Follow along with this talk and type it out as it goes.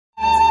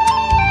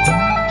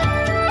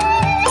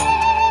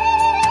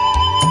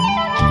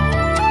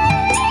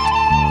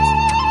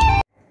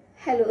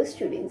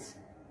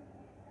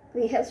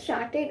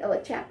started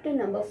our chapter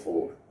number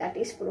 4, that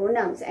is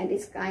pronouns and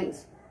its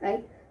kinds,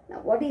 right? Now,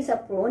 what is a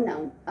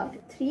pronoun? Of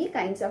 3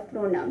 kinds of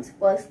pronouns: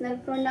 personal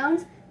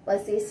pronouns,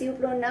 possessive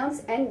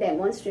pronouns, and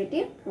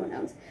demonstrative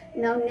pronouns.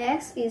 Now,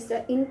 next is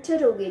the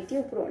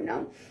interrogative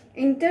pronoun.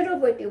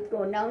 Interrogative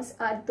pronouns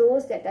are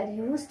those that are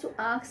used to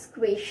ask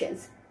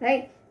questions,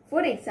 right?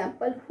 For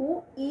example,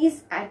 who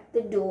is at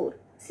the door?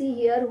 See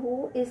here,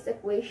 who is the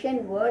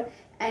question word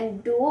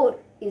and door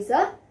is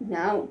a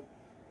noun.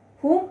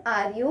 Whom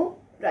are you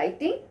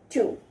writing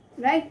to,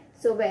 right?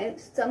 So when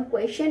some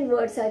question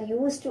words are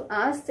used to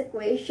ask the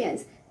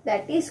questions,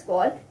 that is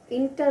called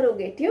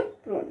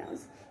interrogative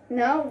pronouns.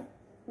 Now,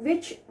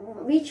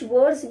 which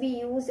words we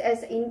use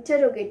as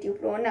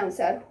interrogative pronouns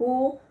are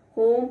who,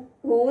 whom,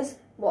 whose,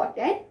 what,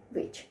 and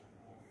which.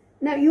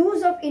 Now,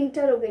 use of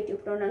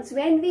interrogative pronouns.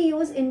 When we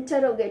use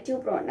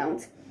interrogative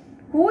pronouns,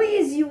 who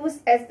is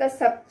used as the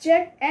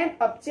subject and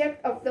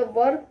object of the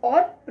verb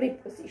or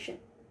preposition.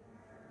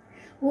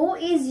 Who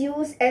is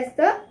used as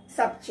the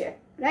subject,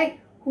 right?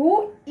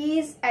 Who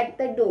is at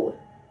the door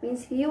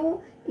means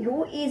who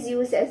is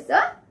used as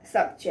the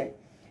subject.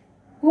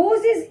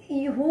 Whose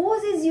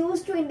is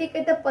used to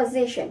indicate the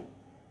possession.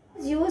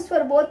 It's used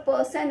for both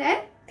person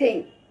and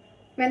thing.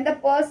 When the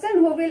person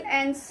who will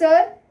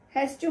answer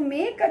has to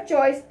make a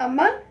choice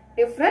among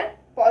different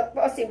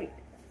possibilities.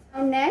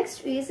 Now,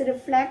 next is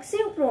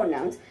reflexive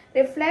pronouns.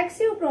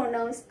 Reflexive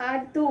pronouns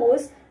are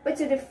those which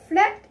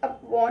reflect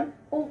upon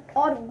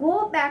or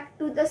go back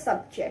to the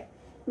subject.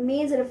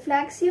 Means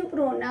reflexive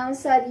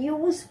pronouns are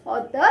used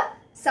for the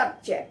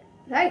subject,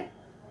 right?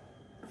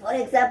 For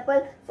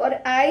example,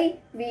 for I,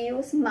 we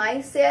use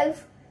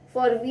myself.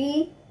 For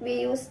we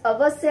use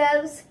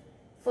ourselves.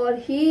 For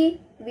he,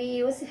 we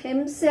use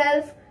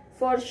himself.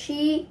 For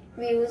she,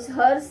 we use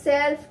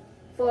herself.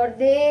 For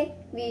they,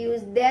 we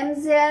use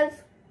themselves.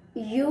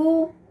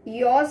 You,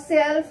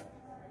 yourself,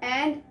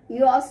 and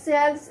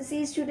yourselves.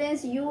 See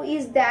students, you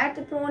is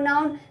that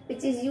pronoun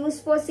which is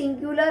used for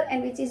singular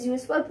and which is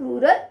used for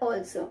plural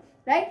also,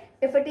 right?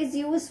 If it is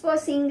used for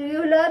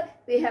singular,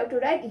 we have to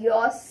write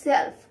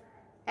yourself.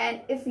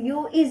 And if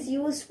you is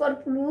used for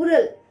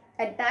plural,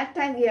 at that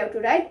time we have to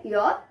write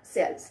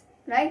yourselves,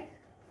 right?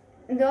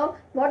 Now,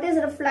 what is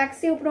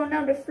reflexive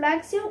pronoun?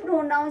 Reflexive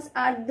pronouns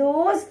are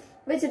those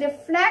which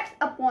reflect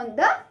upon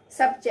the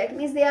subject.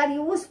 Means they are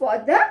used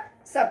for the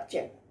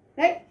subject,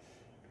 right?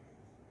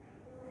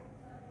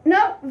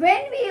 Now,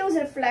 when we use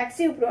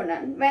reflexive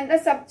pronoun, when the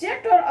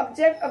subject or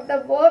object of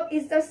the verb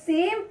is the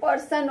same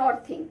person or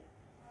thing.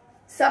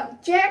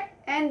 Subject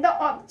and the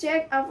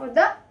object of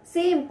the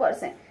same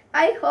person.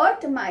 I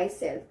hurt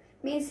myself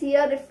means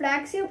here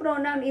reflexive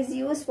pronoun is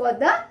used for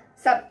the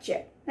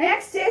subject.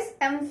 Next is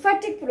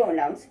emphatic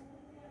pronouns.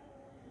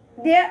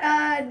 These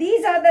are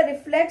the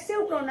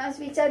reflexive pronouns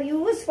which are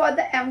used for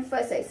the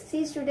emphasis.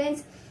 See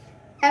students,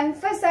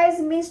 emphasize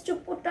means to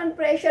put on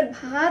pressure,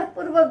 bhar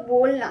purvak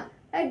bolna,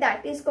 right?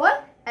 That is called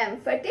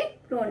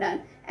emphatic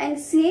pronoun. And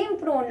same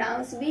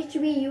pronouns which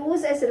we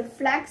use as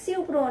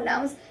reflexive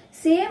pronouns,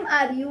 same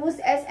are used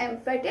as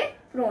emphatic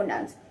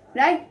pronouns,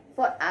 right?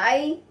 For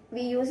I,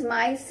 we use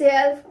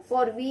myself.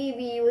 For we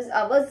use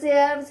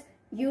ourselves.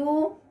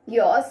 You,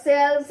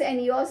 yourselves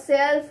and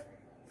yourself.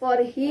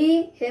 For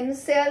he,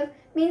 himself.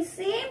 Means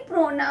same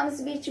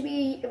pronouns which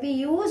we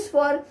use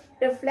for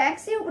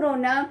reflexive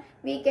pronoun,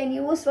 we can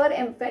use for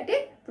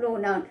emphatic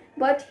pronoun.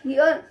 But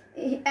here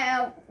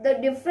the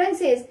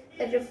difference is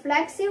the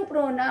reflexive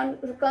pronoun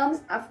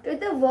comes after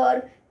the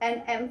verb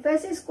and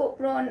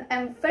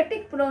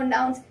emphatic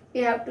pronouns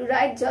we have to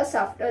write just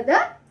after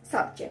the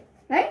subject,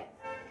 right?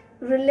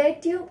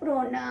 Relative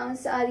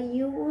pronouns are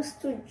used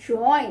to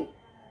join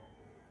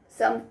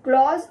some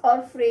clause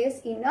or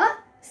phrase in a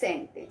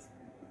sentence.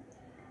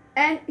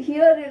 And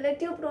here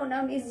relative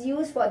pronoun is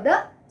used for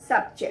the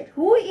subject.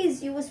 Who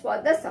is used for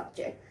the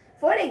subject?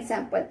 For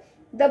example,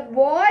 the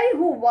boy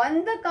who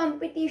won the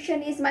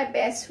competition is my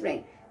best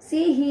friend.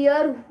 See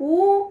here,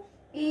 who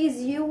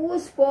is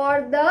used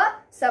for the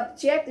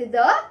subject,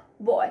 the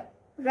boy,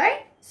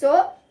 right?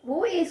 So,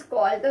 who is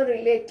called the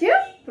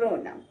relative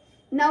pronoun.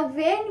 Now,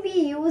 when we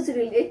use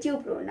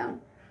relative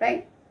pronoun,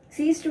 right?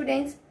 See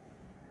students,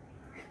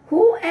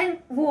 who and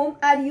whom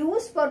are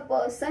used for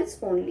persons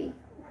only.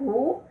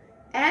 Who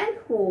and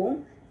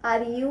whom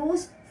are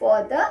used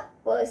for the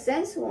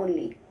persons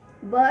only.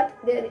 But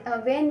there,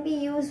 when we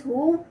use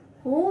who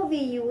we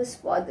use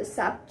for the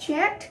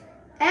subject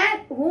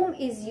and whom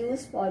is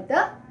used for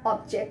the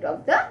object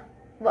of the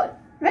word,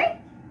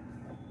 right?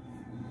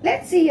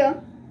 Let's see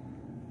here.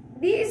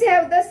 These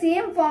have the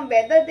same form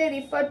whether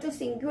they refer to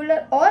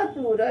singular or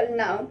plural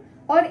noun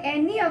or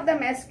any of the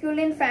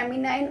masculine,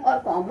 feminine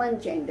or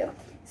common gender.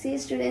 See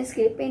students,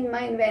 keep in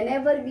mind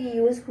whenever we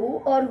use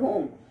who or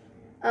whom,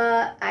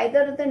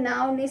 either the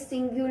noun is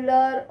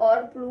singular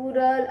or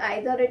plural,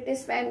 either it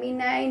is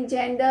feminine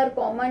gender,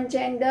 common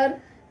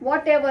gender,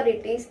 whatever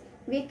it is,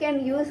 we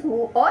can use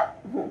who or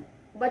whom.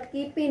 But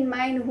keep in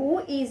mind who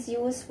is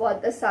used for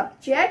the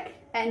subject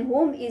and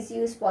whom is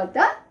used for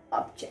the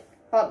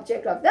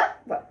object of the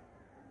verb.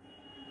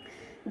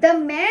 The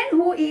man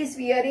who is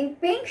wearing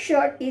pink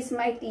shirt is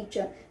my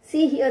teacher.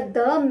 See here,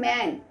 the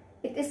man,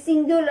 it is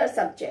singular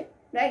subject,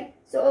 right?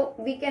 So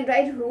we can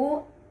write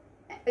who.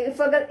 If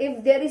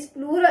there is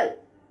plural,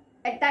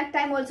 at that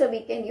time also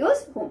we can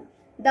use whom.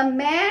 The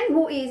man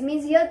who is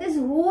means here this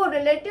who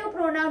relative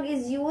pronoun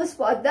is used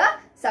for the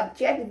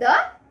subject, the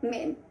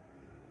man.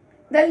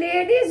 The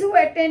ladies who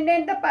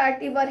attended the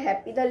party were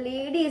happy. The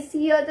ladies,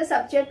 here the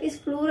subject is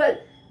plural.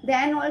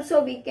 Then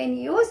also we can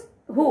use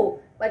who.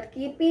 But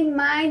keep in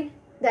mind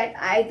that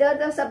either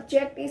the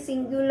subject is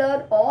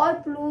singular or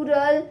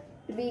plural,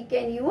 we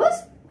can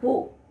use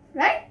who,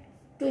 right?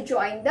 To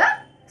join the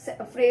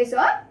phrase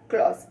or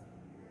clause.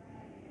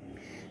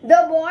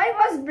 The boy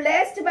was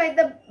blessed by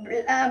the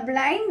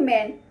blind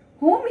man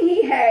whom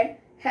he had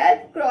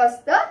helped cross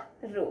the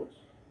road,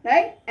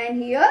 right?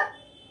 And here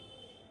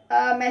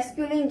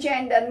masculine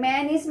gender,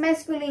 man is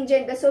masculine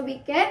gender, so we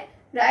can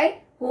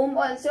write whom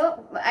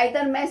also,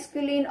 either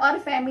masculine or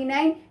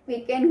feminine.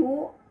 We can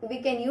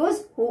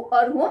use who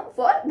or whom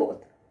for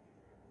both.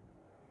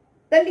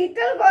 The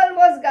little girl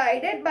was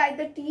guided by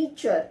the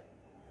teacher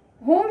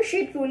whom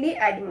she truly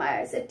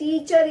admires. A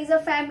teacher is a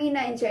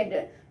feminine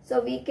gender,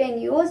 so we can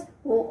use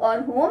who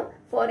or whom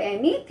for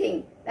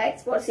anything.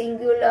 That's for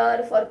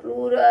singular, for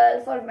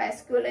plural, for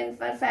masculine,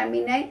 for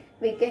feminine,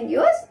 we can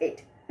use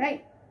it,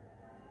 right?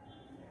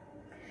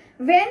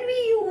 When we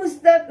use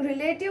the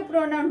relative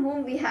pronoun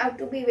whom, we have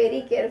to be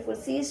very careful.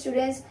 See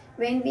students,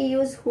 when we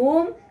use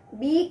whom,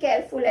 be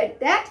careful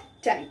at that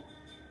time.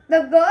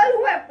 The girl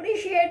who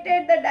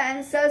appreciated the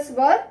dancers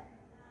were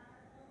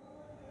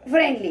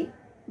friendly.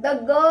 The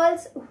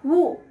girls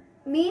who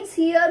means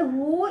here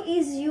who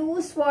is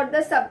used for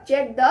the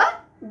subject, the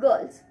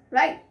girls,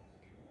 right?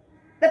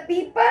 The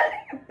people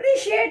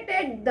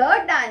appreciated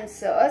the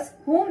dancers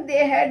whom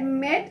they had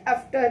met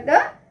after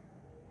the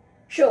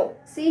show.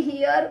 See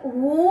here,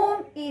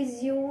 whom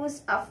is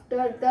used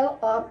after the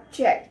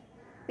object.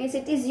 Means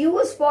it is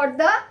used for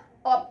the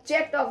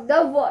object of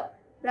the verb,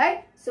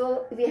 right?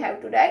 So we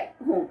have to write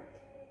whom.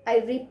 I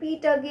repeat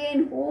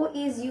again, who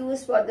is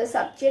used for the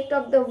subject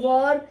of the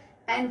verb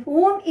and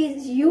whom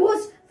is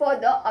used for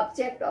the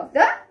object of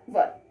the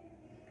verb.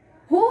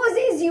 Whose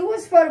is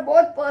used for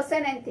both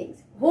person and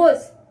things.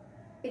 Whose,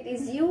 it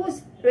is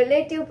used,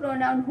 relative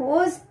pronoun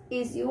whose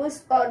is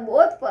used for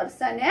both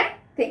person and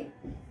thing.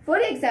 For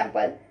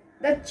example,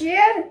 the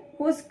chair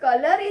whose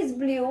color is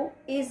blue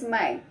is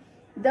mine.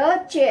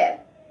 The chair,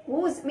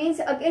 whose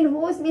means again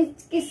whose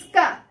means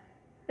kiska,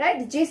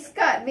 right?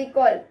 Jiska we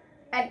call.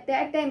 At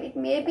that time it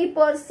may be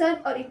person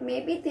or it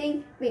may be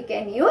thing, we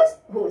can use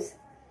whose.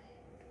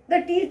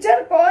 The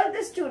teacher called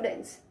the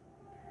students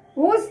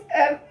whose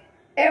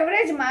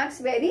average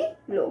marks very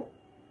low,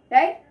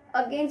 right?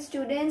 Again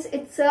students,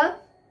 it's a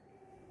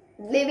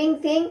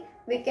living thing,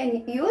 we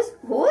can use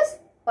whose,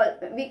 or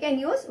we can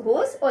use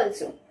whose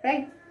also,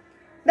 right?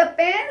 The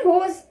pen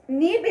whose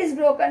nib is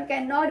broken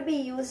cannot be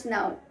used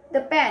now.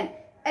 The pen,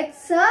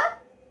 it's a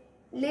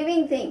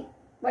living thing,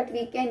 but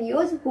we can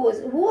use whose.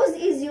 Whose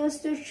is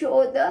used to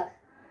show the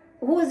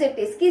whose it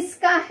is.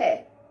 Kiska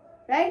hai,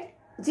 right?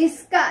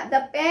 Jiska,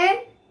 the pen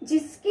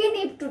jiski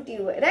nib tuti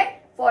hua,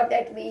 right? For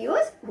that we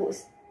use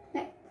whose.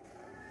 Right?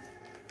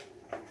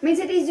 Means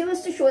it is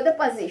used to show the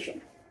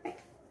position. Right?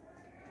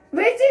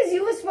 Which is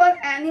used for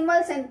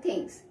animals and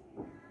things.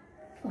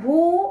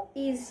 Who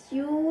is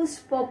used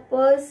for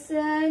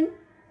person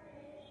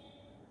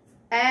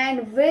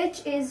and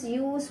which is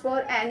used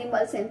for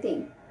animals and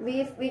thing.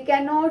 We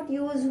cannot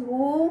use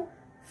who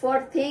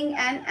for thing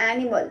and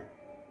animal,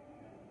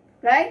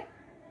 right?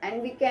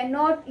 And we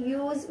cannot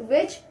use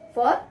which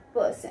for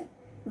person.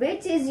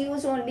 Which is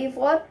used only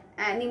for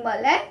animal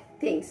and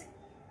things.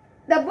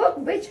 The book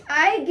which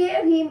I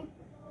gave him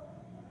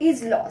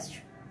is lost.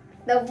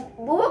 The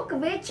book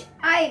which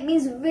I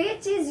means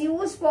which is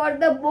used for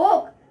the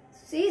book.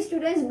 See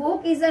students,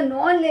 book is a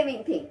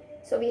non-living thing.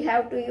 So we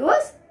have to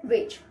use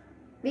which.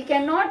 We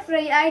cannot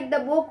write the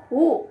book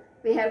who.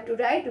 We have to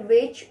write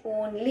which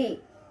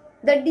only.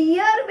 The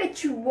deer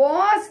which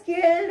was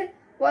killed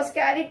was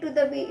carried to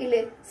the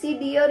village. See,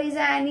 deer is an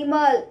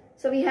animal.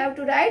 So we have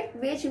to write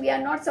which. We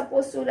are not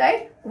supposed to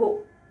write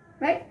who.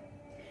 Right?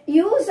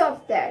 Use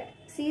of that.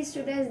 See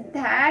students,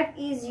 that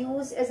is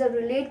used as a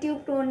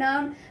relative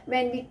pronoun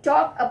when we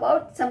talk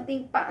about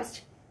something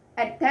past.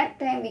 At that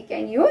time we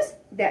can use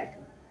that.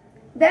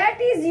 That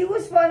is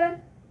used for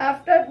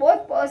after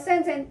both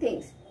persons and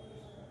things.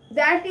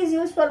 That is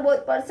used for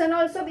both person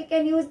also we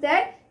can use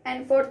that,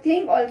 and for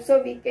thing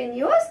also we can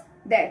use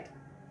that.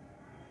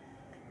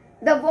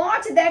 The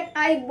watch that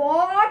I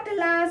bought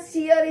last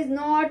year is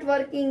not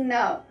working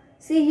now.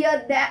 See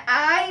here, that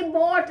I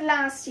bought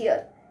last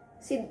year.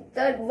 See,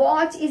 the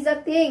watch is a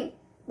thing,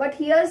 but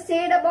here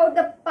said about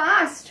the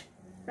past,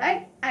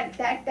 right? At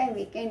that time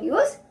we can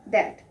use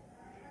that.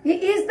 He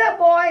is the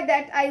boy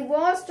that I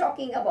was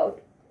talking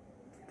about.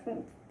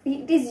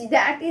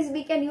 That is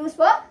we can use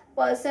for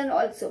person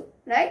also,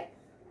 right?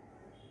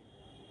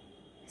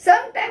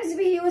 Sometimes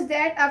we use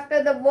that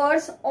after the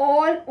words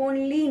all,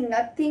 only,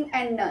 nothing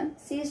and none.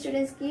 See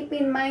students, keep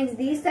in mind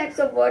these types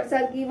of words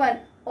are given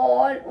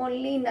all,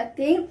 only,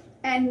 nothing,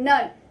 and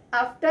none.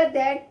 After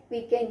that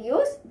we can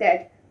use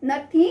that.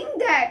 Nothing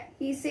that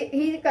he said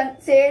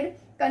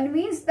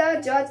convinced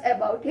the judge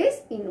about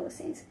his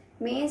innocence.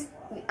 Means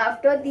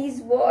after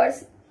these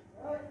words,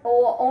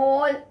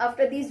 all,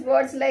 after these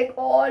words like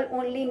all,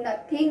 only,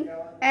 nothing,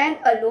 and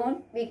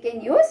alone, we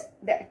can use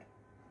that.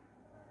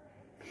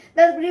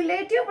 The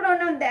relative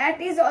pronoun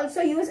that is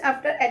also used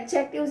after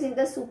adjectives in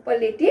the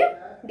superlative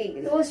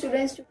degree. So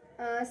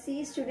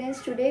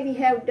students, today we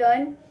have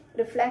done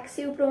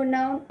reflexive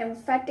pronoun,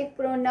 emphatic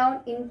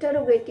pronoun,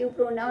 interrogative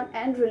pronoun,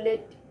 and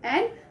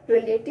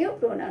relative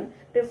pronoun.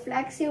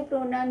 Reflexive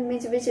pronoun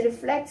means which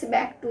reflects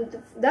back to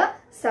the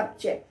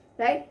subject,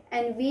 right?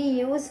 And we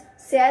use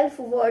self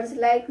words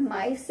like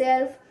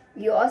myself,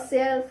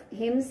 yourself,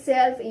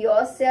 himself,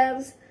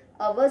 yourselves,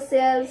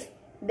 ourselves,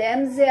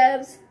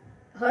 themselves,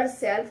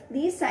 herself.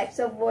 These types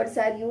of words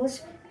are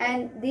used,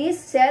 and these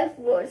self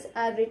words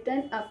are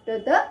written after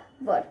the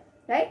verb,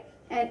 right?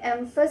 And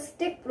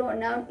emphatic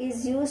pronoun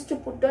is used to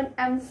put on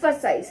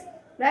emphasize,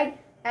 right?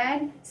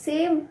 And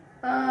same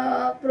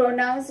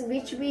pronouns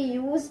which we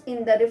use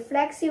in the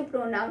reflexive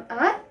pronoun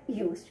are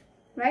used,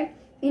 right?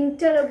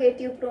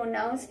 Interrogative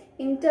pronouns,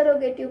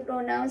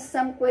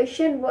 some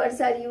question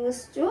words are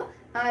used to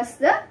ask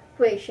the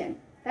question,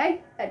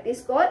 right? That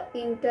is called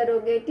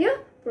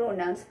interrogative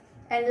pronouns.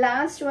 And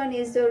last one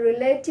is the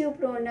relative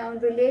pronoun.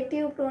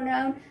 Relative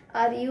pronoun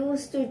are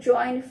used to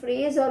join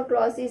phrase or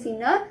clauses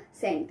in a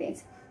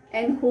sentence.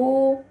 And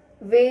who,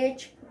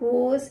 which,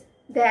 whose,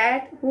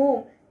 that,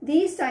 whom,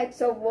 these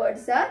types of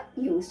words are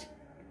used.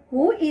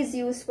 Who is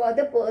used for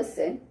the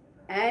person,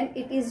 and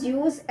it is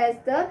used as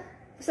the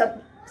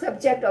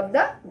subject of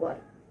the verb,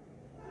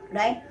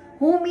 right?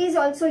 Whom is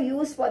also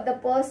used for the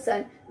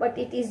person, but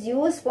it is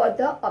used for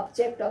the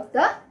object of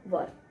the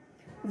verb.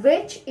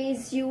 Which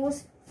is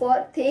used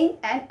for thing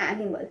and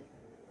animal.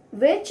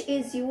 Which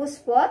is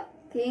used for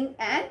thing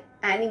and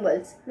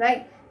animals,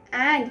 right?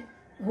 And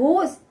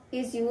whose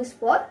is used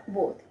for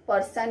both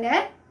person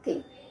and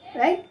thing,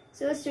 right?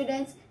 So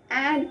students,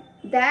 and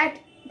that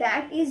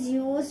is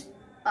used,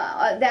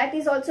 that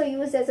is also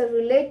used as a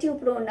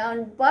relative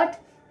pronoun, but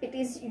it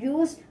is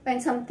used when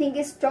something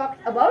is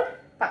talked about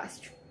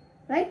past,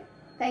 right?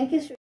 Thank you,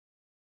 students.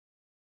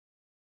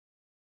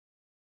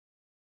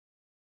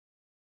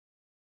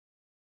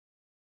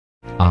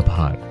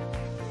 आभार।